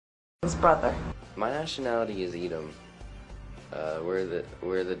his brother. My nationality is Edom. We're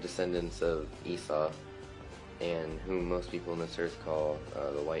the descendants of Esau, and whom most people on this earth call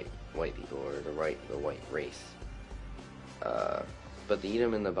the white people, or the white race. But the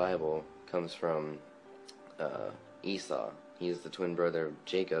Edom in the Bible comes from Esau. He is the twin brother of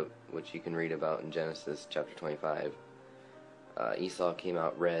Jacob, which you can read about in Genesis chapter 25. Esau came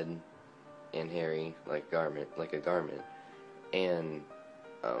out red and hairy like a garment, and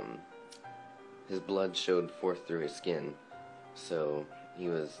his blood showed forth through his skin, so he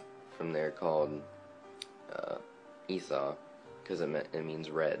was from there called Esau, because it means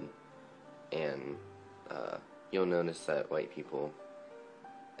red. And you'll notice that white people,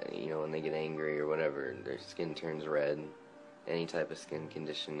 when they get angry or whatever, their skin turns red. Any type of skin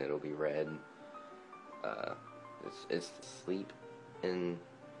condition, it'll be red. It's sleep in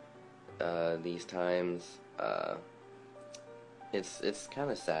these times. It's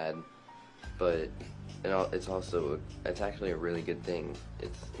kind of sad, but it's actually a really good thing.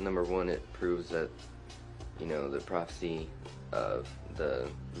 It's, number one, it proves that the prophecy of the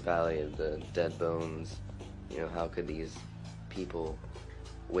Valley of the Dead Bones, how could these people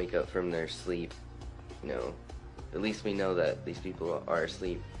wake up from their sleep? At least we know that these people are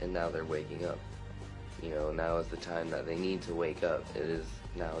asleep and now they're waking up. Now is the time that they need to wake up.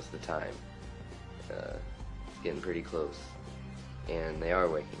 Now is the time. It's getting pretty close, and they are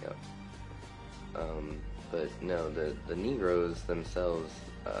waking up. But no, the Negroes themselves,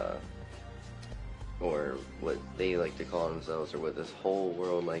 or what they like to call themselves, or what this whole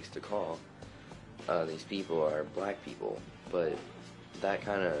world likes to call these people, are black people. But that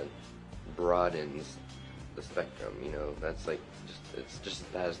kind of broadens the spectrum. That's like it's just as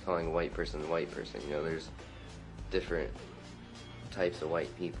bad as calling a white person a white person. There's different types of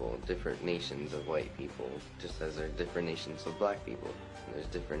white people, different nations of white people, just as there are different nations of black people. And there's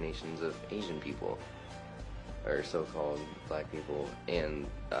different nations of Asian people, or so-called black people, and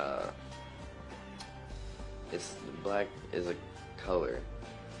black is a color.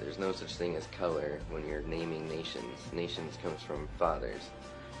 There's no such thing as color when you're naming nations. Nations comes from fathers,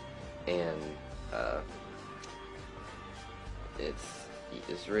 and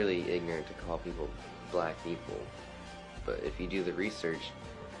it's really ignorant to call people black people. But if you do the research,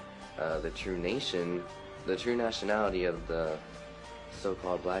 the true nationality of the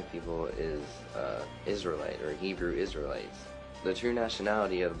so-called black people is Israelite, or Hebrew Israelites. The true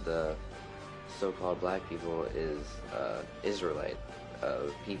nationality of the so-called black people is Israelite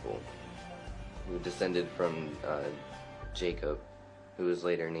people who descended from Jacob, who was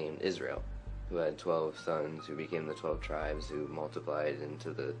later named Israel, who had 12 sons, who became the 12 tribes, who multiplied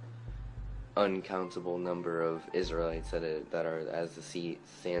into the uncountable number of Israelites that are as the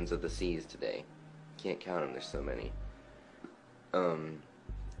sands of the seas today. Can't count them, there's so many.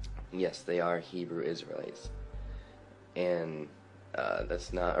 Yes, they are Hebrew Israelites, and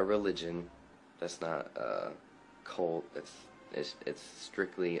that's not a religion, that's not a cult, it's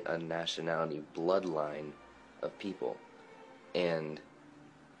strictly a nationality, bloodline of people, and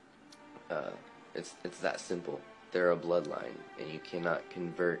it's that simple. They're a bloodline, and you cannot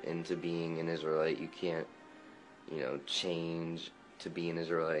convert into being an Israelite. You can't, change to be an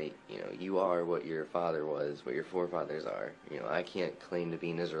Israelite. You are what your father was, what your forefathers are. I can't claim to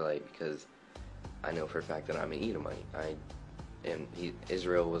be an Israelite because I know for a fact that I'm an Edomite.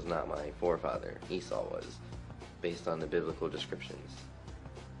 Israel was not my forefather. Esau was, based on the biblical descriptions.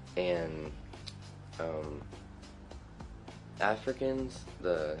 And the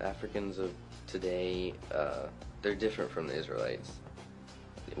Africans of today, they're different from the Israelites.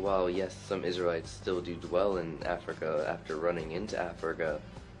 While yes, some Israelites still do dwell in Africa after running into Africa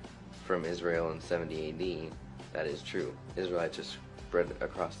from Israel in 70 AD, that is true. Israelites are spread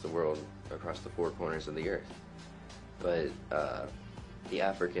across the world, across the four corners of the earth. But the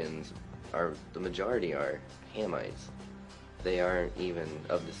Africans the majority are Hamites. They aren't even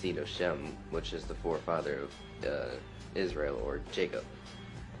of the seed of Shem, which is the forefather of Israel, or Jacob.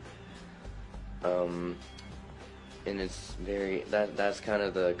 And it's that's kind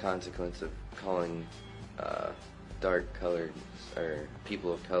of the consequence of calling dark colored, or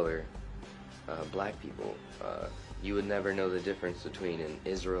people of color, black people. You would never know the difference between an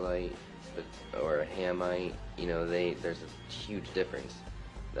Israelite or a Hamite. There's a huge difference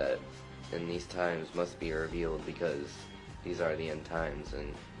that in these times must be revealed, because these are the end times,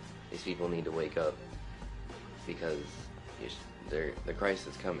 and these people need to wake up, because the Christ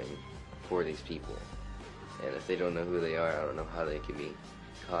is coming for these people. And if they don't know who they are, I don't know how they can be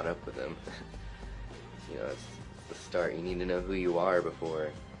caught up with them. That's the start. You need to know who you are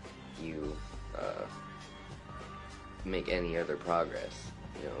before you make any other progress.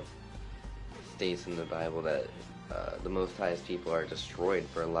 states in the Bible that the Most High's people are destroyed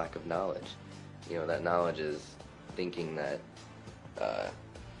for a lack of knowledge. You know, that knowledge is thinking that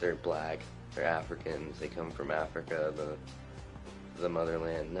they're black, they're Africans, they come from Africa, the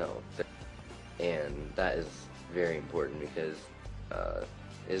motherland. No. And that is very important because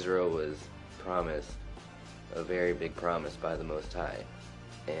Israel was promised a very big promise by the Most High.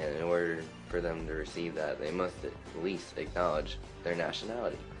 And in order for them to receive that, they must at least acknowledge their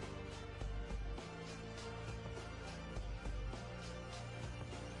nationality.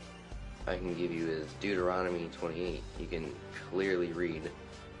 I can give you is Deuteronomy 28. You can clearly read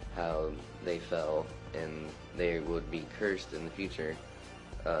how they fell and they would be cursed in the future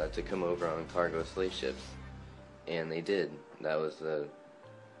to come over on cargo slave ships. And they did. That was the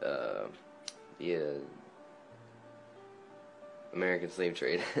American slave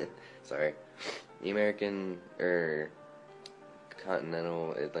trade. Sorry. The American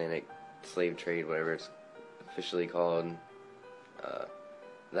continental Atlantic slave trade, whatever it's officially called,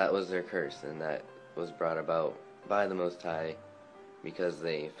 that was their curse, and that was brought about by the Most High because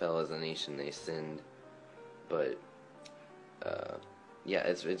they fell as a nation, they sinned. But yeah,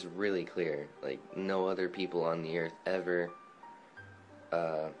 it's really clear. Like, no other people on the earth ever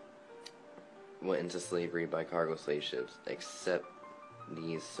went into slavery by cargo slave ships except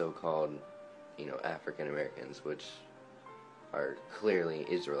these so-called, you know, African Americans, which are clearly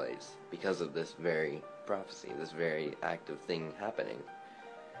Israelites because of this very prophecy, this very active thing happening.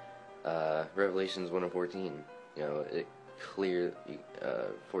 Revelations 1 and 14, you know, it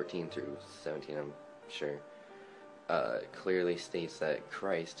 14 through 17, I'm sure, clearly states that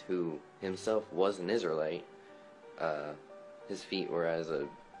Christ, who himself was an Israelite, his feet were as a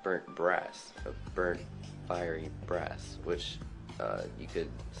burnt brass, a burnt fiery brass, which you could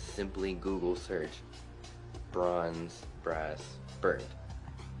simply Google search bronze, brass, burnt.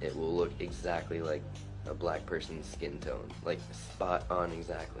 It will look exactly like a black person's skin tone, like spot on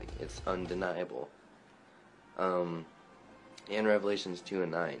exactly. It's undeniable. And Revelations 2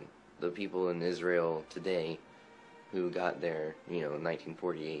 and 9, the people in Israel today who got there, you know, in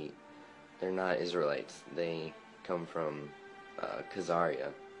 1948, they're not Israelites. They come from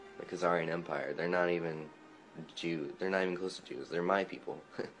Khazaria, the Khazarian Empire. They're not even Jews. They're not even close to Jews. They're my people.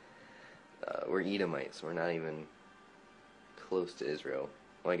 We're Edomites. We're not even close to Israel.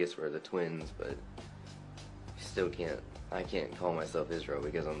 Well, I guess we're the twins, but still can't. I can't call myself Israel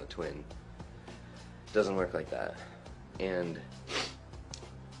because I'm the twin. Doesn't work like that. And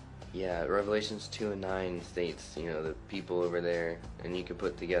yeah, Revelations 2 and 9 states, you know, the people over there, and you can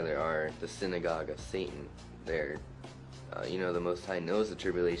put together, are the synagogue of Satan. They're, you know, the Most High knows the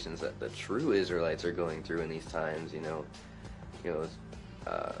tribulations that the true Israelites are going through in these times. You know,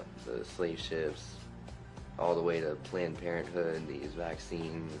 the slave ships, all the way to Planned Parenthood, these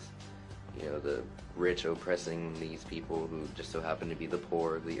vaccines, you know, the rich oppressing these people who just so happen to be the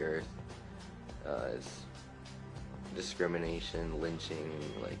poor of the earth. It's discrimination, lynching,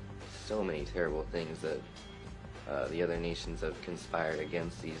 like so many terrible things that the other nations have conspired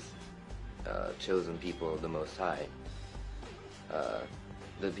against these chosen people of the Most High.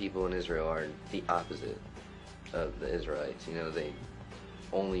 The people in Israel are the opposite of the Israelites. You know, they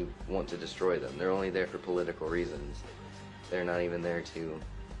only want to destroy them. They're only there for political reasons. They're not even there to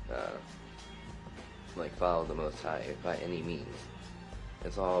like follow the Most High by any means.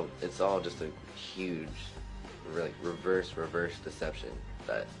 It's all just a huge, like, reverse deception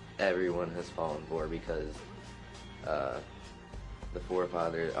that everyone has fallen for because our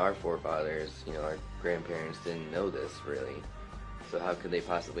forefathers, you know, our grandparents didn't know this really. So how could they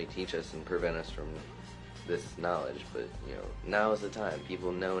possibly teach us and prevent us from this knowledge? But, you know, now is the time.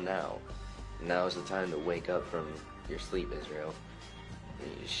 People know now. Now is the time to wake up from your sleep, Israel.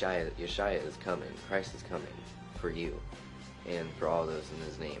 Yeshua is coming. Christ is coming for you and for all those in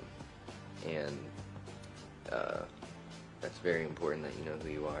his name. And that's very important that you know who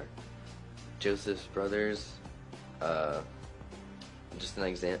you are. Joseph's brothers, just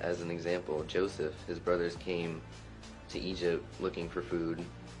as an example, Joseph, his brothers came to Egypt looking for food,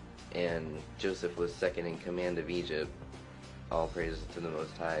 and Joseph was second in command of Egypt. All praises to the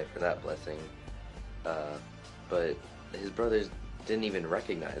Most High for that blessing. But his brothers didn't even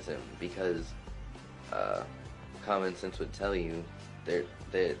recognize him because common sense would tell you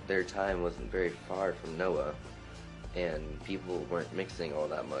their time wasn't very far from Noah, and people weren't mixing all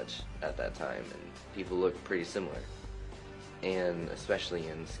that much at that time, and people looked pretty similar, and especially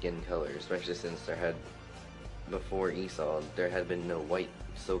in skin color, especially since before Esau, there had been no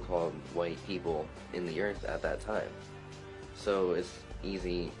so-called white people in the earth at that time. So it's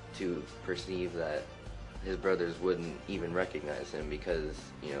easy to perceive that his brothers wouldn't even recognize him because,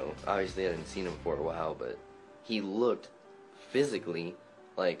 obviously I hadn't seen him for a while, but he looked physically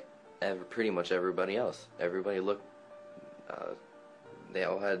like pretty much everybody else. Everybody looked, they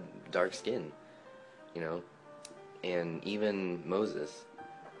all had dark skin, and even Moses,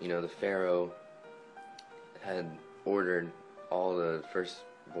 the Pharaoh had ordered all the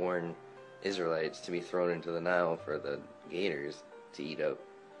firstborn Israelites to be thrown into the Nile for the gators to eat up,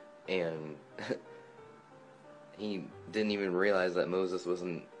 and he didn't even realize that Moses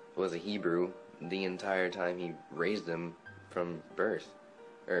was a Hebrew the entire time he raised him from birth,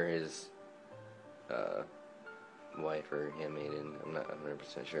 or his wife or handmaiden. I'm not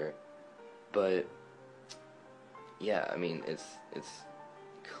 100% sure, but yeah, I mean it's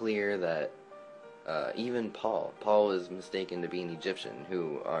clear that even Paul was mistaken to be an Egyptian,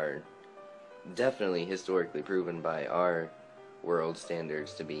 who are definitely historically proven by our world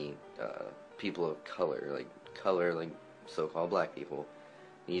standards to be people of color, like so-called black people.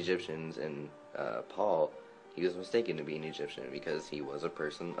 The Egyptians, and Paul, he was mistaken to be an Egyptian because he was a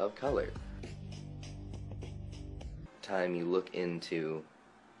person of color. Time you look into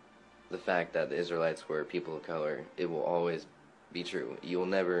the fact that the Israelites were people of color, it will always be true. You'll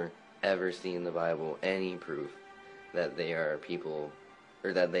never ever see in the Bible any proof that they are people,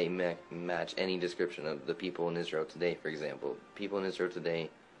 or that they match any description of the people in Israel today. For example, people in Israel today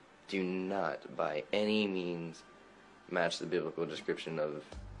do not by any means match the biblical description of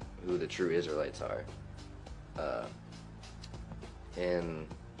who the true Israelites are. And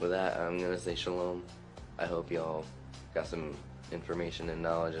with that, I'm going to say shalom. I hope y'all got some information and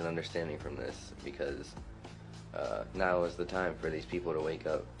knowledge and understanding from this, because now is the time for these people to wake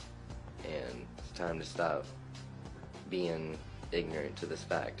up, and it's time to stop being ignorant to this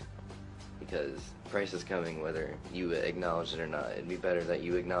fact, because Christ is coming whether you acknowledge it or not. It'd be better that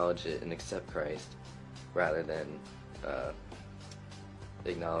you acknowledge it and accept Christ rather than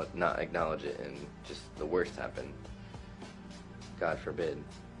not acknowledge it and just the worst happen. God forbid.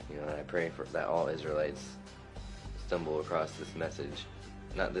 And I pray that all Israelites stumble across this message,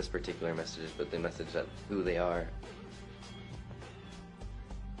 not this particular message, but the message that who they are.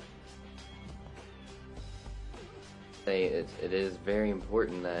 It is very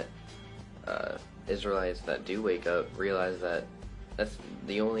important that Israelites that do wake up realize that that's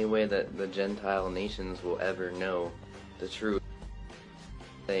the only way that the Gentile nations will ever know the truth.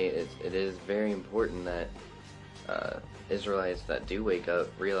 It is very important that Israelites that do wake up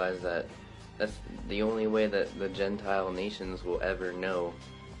realize that that's the only way that the Gentile nations will ever know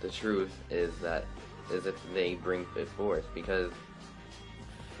the truth is if they bring it forth, because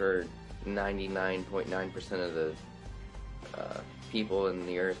for 99.9% of the people in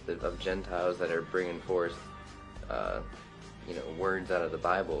the earth of Gentiles that are bringing forth words out of the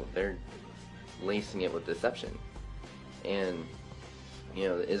Bible, they're lacing it with deception. And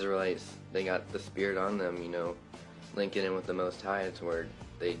the Israelites, they got the Spirit on them, linking in with the Most High, to where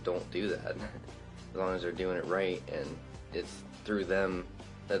they don't do that as long as they're doing it right, and it's through them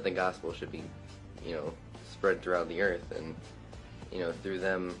that the gospel should be spread throughout the earth, and through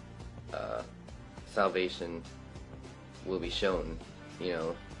them salvation will be shown.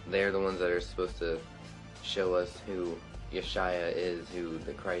 They're the ones that are supposed to show us who Yeshua is, who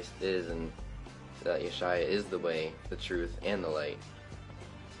the Christ is, and that Yeshua is the way, the truth, and the light,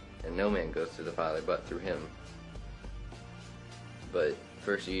 and no man goes to the Father but through him. But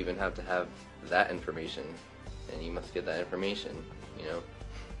first you even have to have that information, and you must get that information.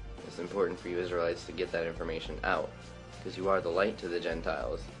 It's important for you Israelites to get that information out, because you are the light to the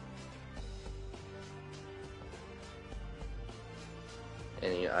Gentiles.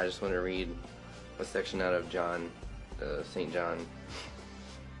 And I just want to read a section out of John, St. John,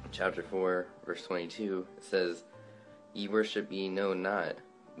 chapter 4, verse 22. It says, "Ye worship ye know not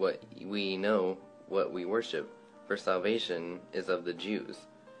what we know what we worship, for salvation is of the Jews,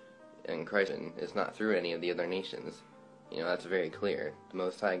 and Christ is not through any of the other nations." That's very clear. The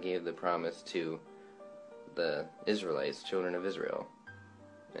Most High gave the promise to the Israelites, children of Israel.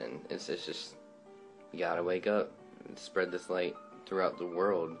 And it's just, you gotta wake up and spread this light throughout the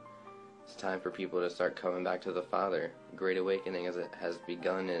world. It's time for people to start coming back to the Father. Great awakening as it has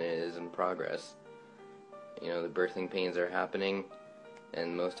begun, and it is in progress. The birthing pains are happening,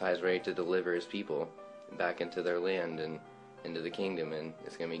 and Most High is ready to deliver his people back into their land and into the kingdom, and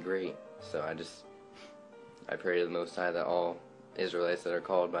it's going to be great. So I pray to the Most High that all Israelites that are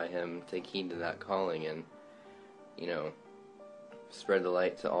called by him take heed to that calling, and spread the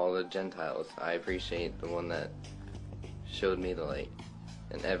light to all the Gentiles. I appreciate the one that showed me the light,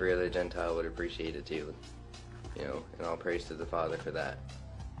 and every other Gentile would appreciate it too. And all praise to the Father for that.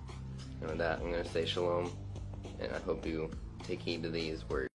 And with that, I'm going to say shalom, and I hope you take heed to these words.